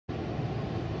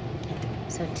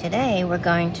So today we're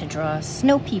going to draw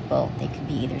snow people. They could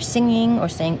be either singing or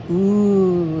saying,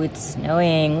 ooh, it's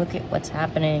snowing. Look at what's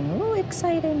happening. Ooh,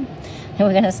 exciting. And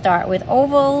we're gonna start with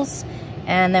ovals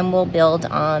and then we'll build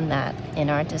on that in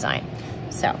our design.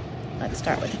 So let's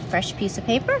start with a fresh piece of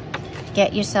paper.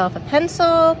 Get yourself a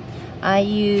pencil. I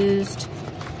used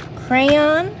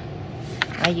crayon.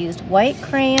 I used white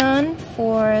crayon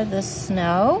for the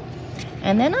snow.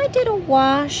 And then I did a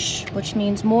wash, which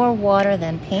means more water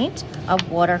than paint, of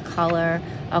watercolor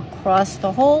across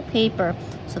the whole paper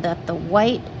so that the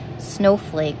white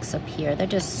snowflakes appear. They're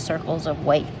just circles of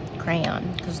white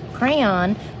crayon, because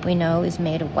crayon, we know, is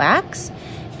made of wax,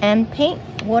 and paint,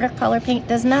 watercolor paint,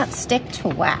 does not stick to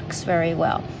wax very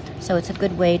well. So it's a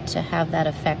good way to have that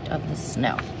effect of the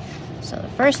snow. So the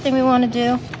first thing we want to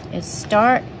do is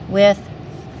start with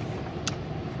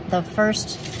the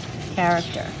first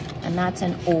character. And that's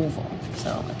an oval.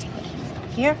 So let's put it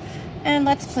here, and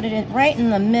let's put it in right in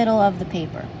the middle of the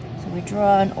paper. So we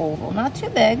draw an oval, not too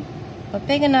big, but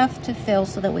big enough to fill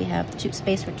so that we have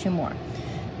space for two more.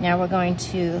 Now we're going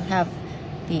to have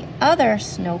the other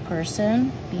snow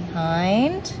person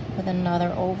behind with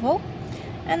another oval,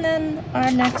 and then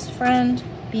our next friend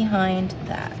behind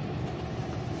that.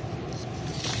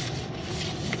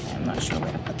 Okay, I'm not sure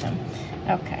where to put them.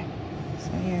 Okay,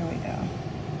 so here we go.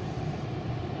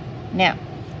 Now,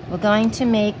 we're going to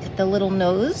make the little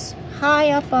nose high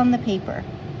up on the paper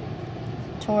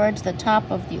towards the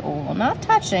top of the oval. Not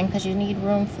touching, because you need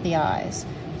room for the eyes.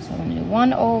 So I'm going to do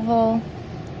one oval,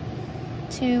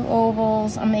 two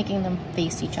ovals. I'm making them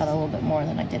face each other a little bit more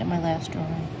than I did in my last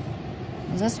drawing.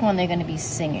 This one, they're going to be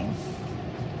singing.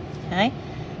 Okay?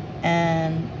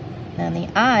 And then the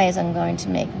eyes, I'm going to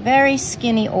make very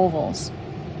skinny ovals.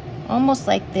 Almost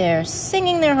like they're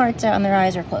singing their hearts out and their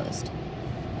eyes are closed.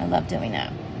 I love doing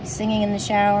that. Singing in the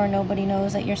shower, nobody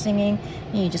knows that you're singing.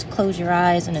 You just close your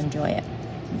eyes and enjoy it.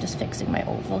 I'm just fixing my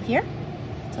oval here,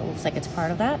 so it looks like it's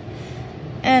part of that.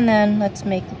 And then let's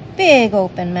make big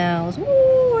open mouths. Woo,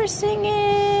 we're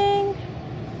singing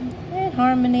in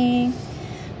harmony.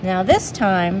 Now this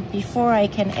time, before I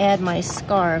can add my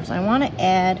scarves, I want to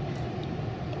add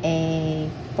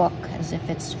a book as if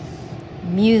it's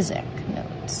music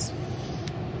notes.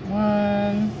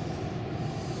 One,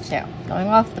 two, going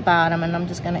off the bottom, and I'm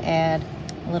just going to add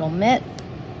a little mitt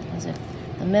as if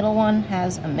the middle one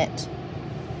has a mitt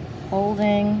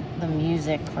holding the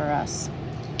music for us.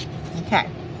 Okay,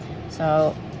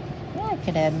 so I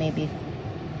could add maybe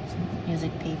some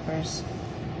music papers.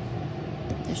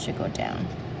 This should go down.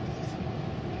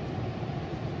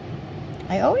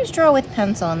 I always draw with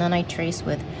pencil and then I trace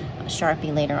with a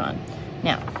Sharpie later on.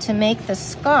 Now, to make the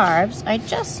scarves, I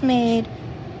just made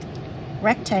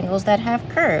rectangles that have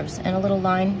curves and a little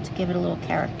line to give it a little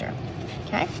character.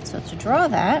 Okay, so to draw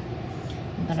that,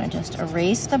 I'm gonna just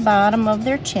erase the bottom of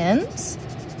their chins,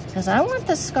 because I want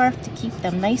the scarf to keep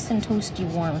them nice and toasty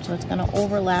warm, so it's gonna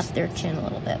overlap their chin a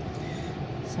little bit.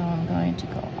 So I'm going to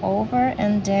go over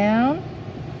and down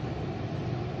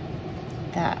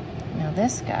that. Now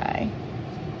this guy,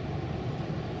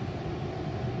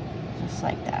 just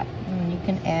like that. And you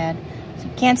can add, so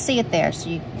you can't see it there, so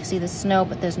you see the snow,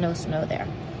 but there's no snow there.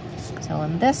 So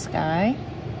on this guy,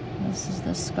 this is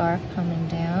the scarf coming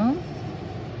down.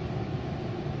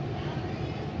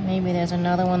 Maybe there's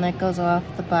another one that goes off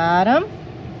the bottom.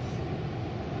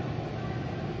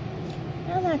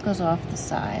 And that goes off the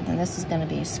side. And this is going to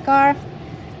be a scarf.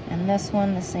 And this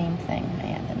one, the same thing. I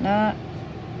add the knot.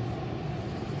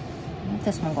 Let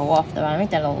this one go off the bottom.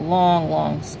 Make that a long,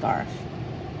 long scarf.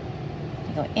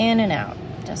 You go in and out,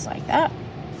 just like that.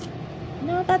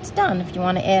 Now that's done. If you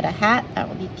want to add a hat, that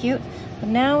would be cute. But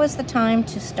now is the time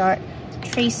to start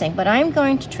tracing. But I'm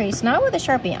going to trace not with a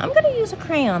Sharpie. I'm going to use a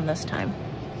crayon this time.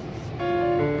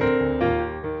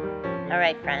 All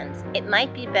right, friends. It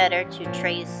might be better to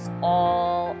trace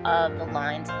all of the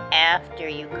lines after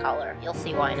you color. You'll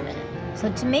see why in a minute.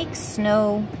 So to make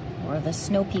snow, or the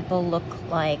snow people, look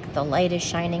like the light is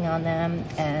shining on them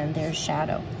and there's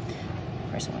shadow.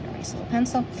 First I want to erase a little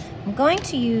pencil. I'm going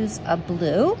to use a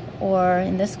blue, or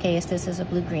in this case, this is a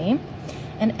blue-green.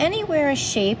 And anywhere a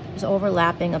shape is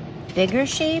overlapping a bigger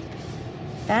shape,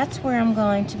 that's where I'm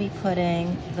going to be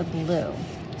putting the blue.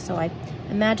 So I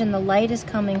imagine the light is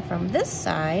coming from this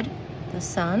side, the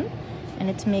sun, and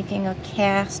it's making a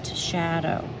cast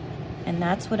shadow. And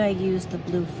that's what I use the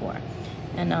blue for.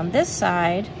 And on this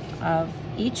side of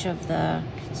each of the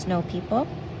snow people,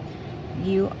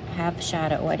 you have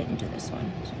shadow. Oh, I didn't do this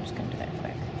one, so I'm just going to do that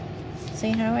quick.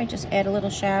 See how I just add a little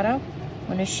shadow?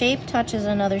 When a shape touches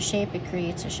another shape, it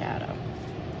creates a shadow.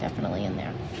 Definitely in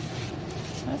there.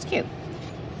 That's cute.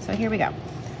 So here we go.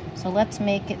 So let's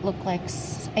make it look like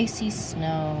icy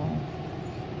snow.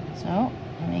 So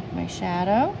I make my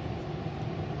shadow.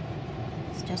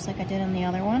 It's just like I did on the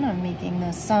other one. I'm making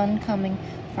the sun coming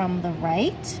from the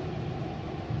right.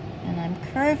 And I'm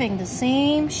curving the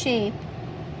same shape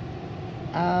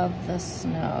of the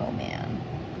snowman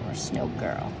or snow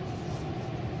girl.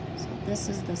 So this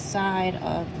is the side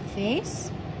of the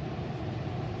face.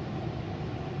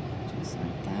 Just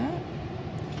like that.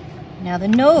 Now the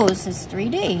nose is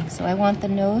 3D, so I want the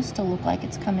nose to look like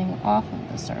it's coming off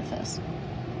of the surface.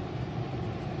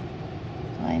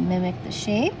 So I mimic the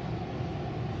shape,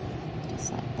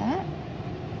 just like that.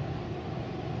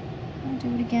 I'll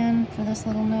do it again for this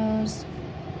little nose.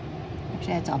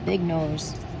 Actually, it's a big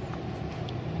nose.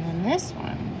 And then this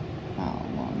one, follow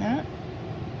along that.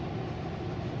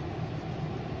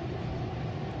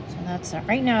 So that's it.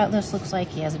 Right now it just looks like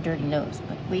he has a dirty nose,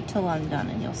 but wait till I'm done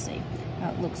and you'll see how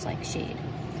it looks like shade.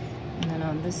 And then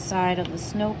on this side of the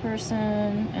snow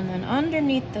person, and then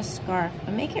underneath the scarf,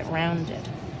 but make it rounded,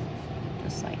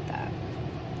 just like that.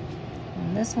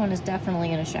 And this one is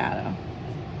definitely in a shadow.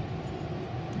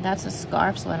 That's a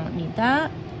scarf, so I don't need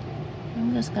that.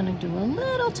 I'm just gonna do a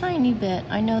little tiny bit.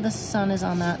 I know the sun is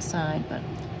on that side, but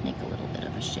make a little bit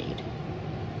of a shade.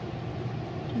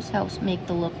 Just helps make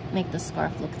the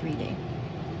scarf look 3D.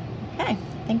 Okay, I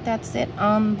think that's it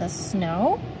on the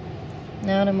snow.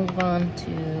 Now to move on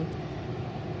to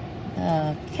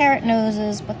the carrot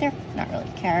noses, but they're not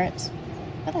really carrots,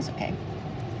 but that's okay.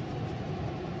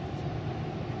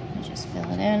 I just fill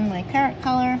it in my carrot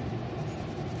color.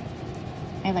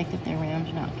 I like that they're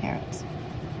round, not carrots.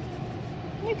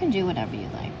 You can do whatever you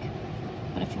like,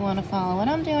 but if you want to follow what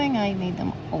I'm doing, I made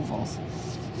them ovals.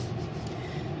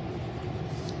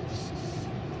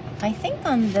 I think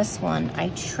on this one, I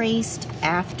traced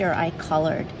after I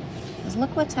colored. Because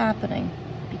look what's happening,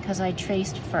 because I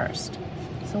traced first.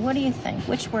 So what do you think?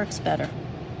 Which works better?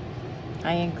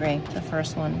 I agree, the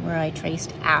first one, where I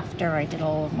traced after I did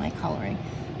all of my coloring.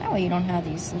 That way you don't have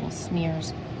these little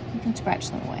smears. You can scratch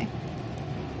them away.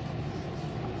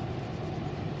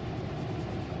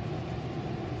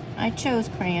 I chose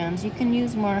crayons. You can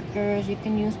use markers, you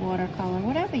can use watercolor,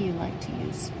 whatever you like to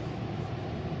use.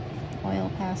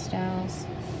 Oil pastels.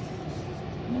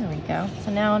 There we go.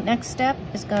 So now next step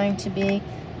is going to be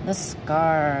the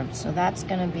scarves. So that's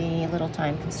going to be a little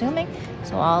time consuming.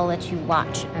 So I'll let you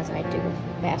watch as I do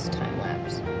fast time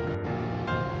lapse.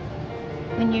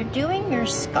 When you're doing your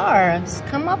scarves,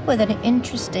 come up with an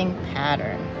interesting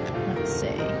pattern. Let's see.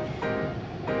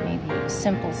 Maybe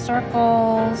simple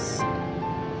circles,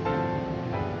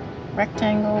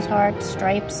 rectangles, hearts,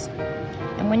 stripes.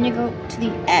 And when you go to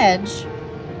the edge,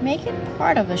 make it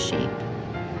part of a shape,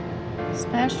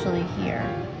 especially here,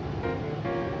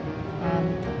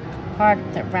 the part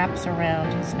that wraps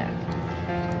around his neck.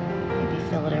 Maybe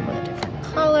fill it in with a different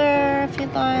color if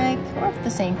you'd like, or if the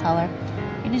same color.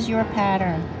 It is your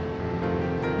pattern.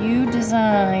 You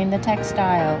design the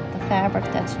textile, the fabric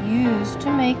that's used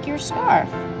to make your scarf.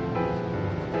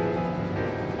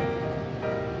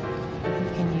 You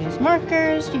can use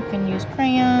markers, you can use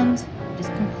crayons. It is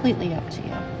completely up to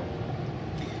you.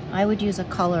 I would use a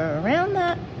color around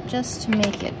that just to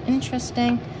make it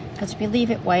interesting, because if you leave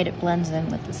it white, it blends in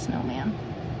with the snowman.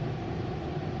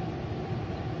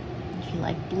 If you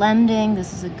like blending,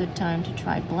 this is a good time to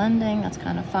try blending. That's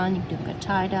kind of fun. You can do a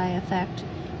tie-dye effect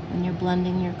when you're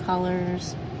blending your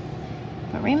colors.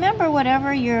 But remember,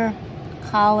 whatever your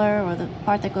collar or the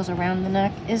part that goes around the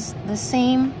neck is the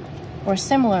same or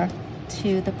similar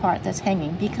to the part that's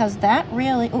hanging, because that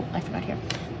really, oh, I forgot here.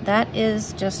 That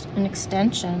is just an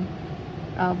extension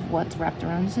of what's wrapped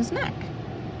around his neck.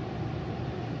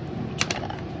 Let me try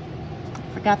that.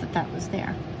 I forgot that that was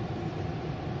there.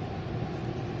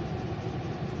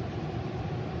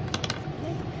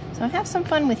 Okay. So have some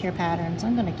fun with your patterns.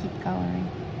 I'm going to keep coloring.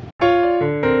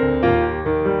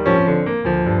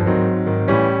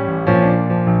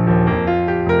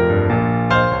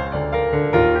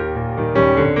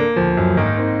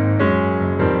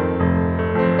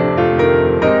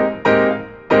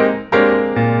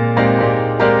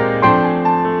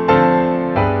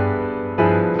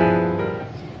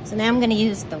 I'm going to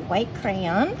use the white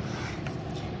crayon,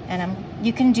 and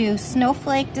you can do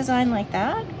snowflake design like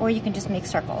that, or you can just make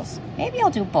circles. Maybe I'll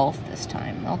do both this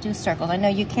time. I'll do circles. I know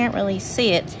you can't really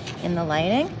see it in the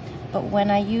lighting, but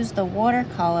when I use the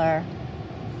watercolor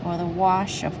or the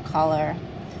wash of color,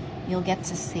 you'll get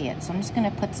to see it. So I'm just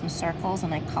going to put some circles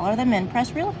and I color them in.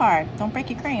 Press real hard. Don't break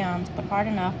your crayons, but hard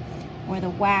enough where the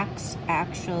wax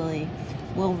actually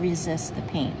will resist the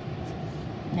paint.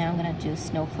 Now I'm going to do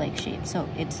snowflake shape. So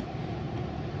it's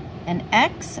an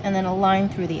X and then a line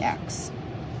through the X.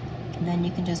 And then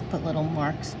you can just put little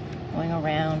marks going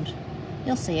around.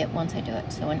 You'll see it once I do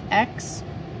it. So an X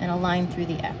and a line through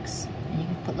the X. And you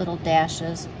can put little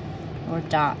dashes or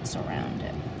dots around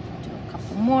it. Do a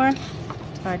couple more.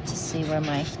 It's hard to see where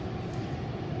my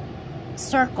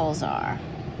circles are.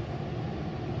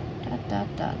 Dot,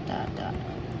 dot, dot, dot, dot.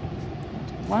 I'll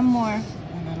do one more,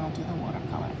 and then I'll do the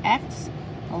watercolor. X,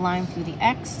 a line through the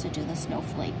X to do the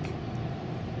snowflake.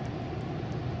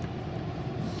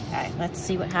 Okay, let's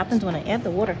see what happens when I add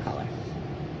the watercolor.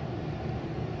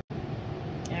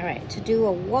 All right, to do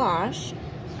a wash,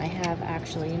 I have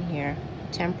actually in here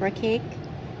tempera cake,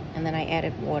 and then I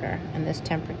added water. And this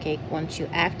tempera cake, once you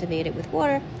activate it with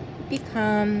water, it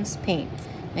becomes paint.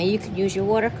 Now you could use your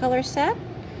watercolor set.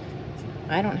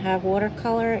 I don't have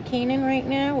watercolor at Canaan right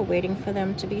now. We're waiting for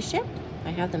them to be shipped. I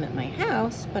have them at my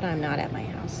house, but I'm not at my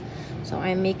house. So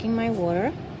I'm making my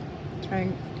water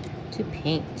turn to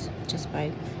paint just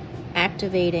by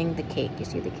activating the cake. You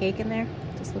see the cake in there?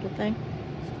 This little thing?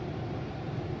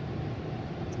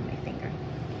 It's on my finger.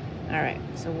 All right,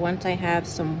 so once I have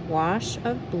some wash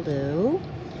of blue,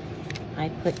 I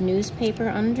put newspaper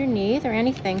underneath or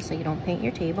anything so you don't paint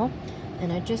your table.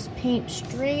 And I just paint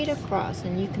straight across,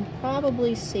 and you can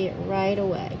probably see it right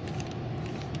away.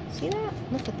 See that?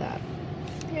 Look at that.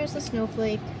 There's the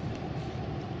snowflake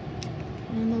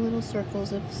and the little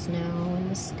circles of snow in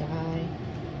the sky.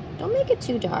 Don't make it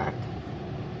too dark.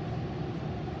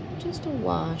 Just a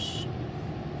wash.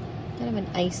 Kind of an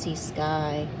icy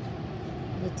sky.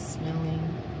 It's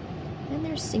snowing, and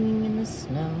they're singing in the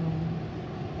snow.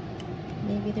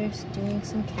 Maybe they're doing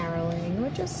some caroling or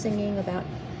just singing about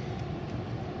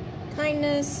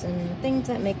kindness and things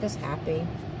that make us happy.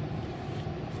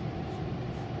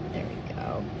 There we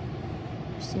go.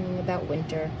 We're singing about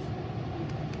winter.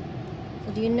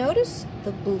 So do you notice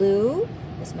the blue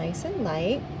is nice and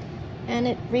light, and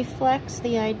it reflects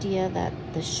the idea that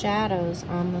the shadows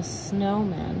on the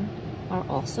snowmen are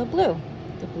also blue.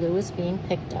 The blue is being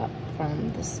picked up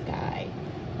from the sky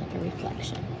like a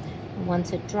reflection. And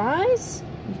once it dries,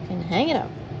 you can hang it up.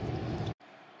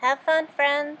 Have fun,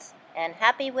 friends, and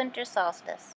happy winter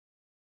solstice.